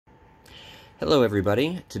Hello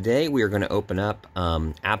everybody. Today we are going to open up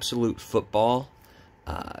Absolute Football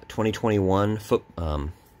 2021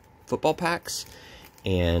 football packs,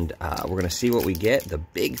 and we're going to see what we get. The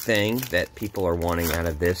big thing that people are wanting out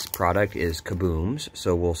of this product is Kabooms,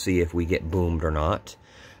 so we'll see if we get boomed or not.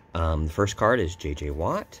 The first card is J.J.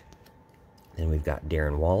 Watt. Then we've got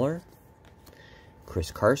Darren Waller,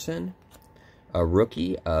 Chris Carson, a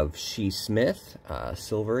rookie of Shea Smith,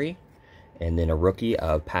 silvery, and then a rookie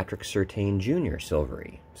of Patrick Surtain Jr.,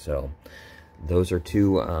 silvery. So those are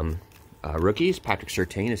two rookies. Patrick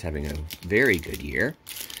Surtain is having a very good year.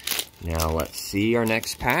 Now let's see our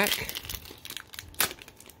next pack.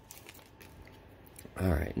 All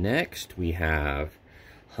right, next we have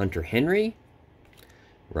Hunter Henry,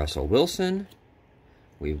 Russell Wilson.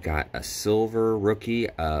 We've got a silver rookie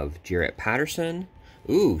of Jarrett Patterson.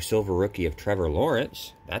 Ooh, silver rookie of Trevor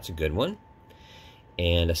Lawrence. That's a good one.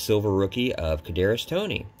 And a silver rookie of Kadarius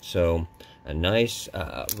Toney. So a nice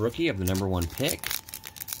rookie of the #1 pick.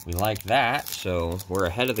 We like that. So we're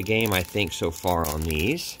ahead of the game, I think, so far on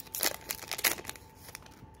these.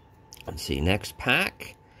 Let's see, next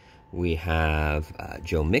pack. We have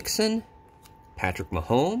Joe Mixon, Patrick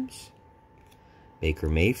Mahomes, Baker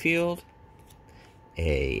Mayfield,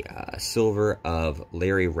 a silver of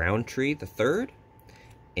Larry Roundtree III,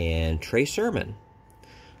 and Trey Sermon.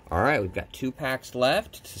 All right, we've got 2 packs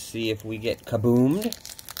left to see if we get kaboomed.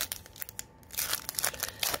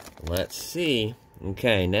 Let's see.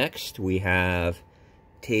 Okay, next we have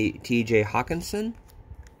T.J. Hawkinson,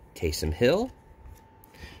 Taysom Hill,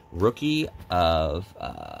 rookie of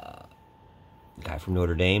a guy from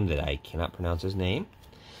Notre Dame that I cannot pronounce his name,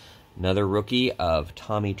 another rookie of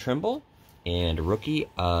Tommy Tremble, and a rookie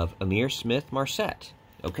of Amir Smith-Marset.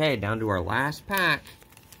 Okay, down to our last pack.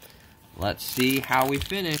 Let's see how we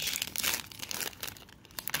finish.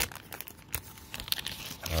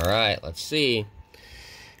 All right, let's see.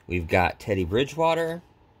 We've got Teddy Bridgewater,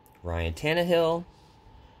 Ryan Tannehill,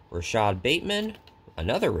 Rashad Bateman,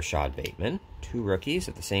 another Rashad Bateman, 2 rookies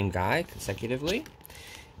of the same guy consecutively,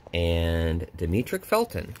 and Demetric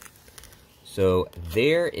Felton. So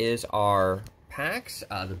there is our packs.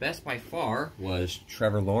 The best by far was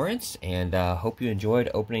Trevor Lawrence, and hope you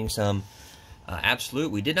enjoyed opening some Absolute.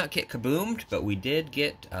 We did not get kaboomed, but we did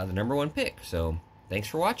get the #1 pick. So thanks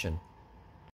for watching.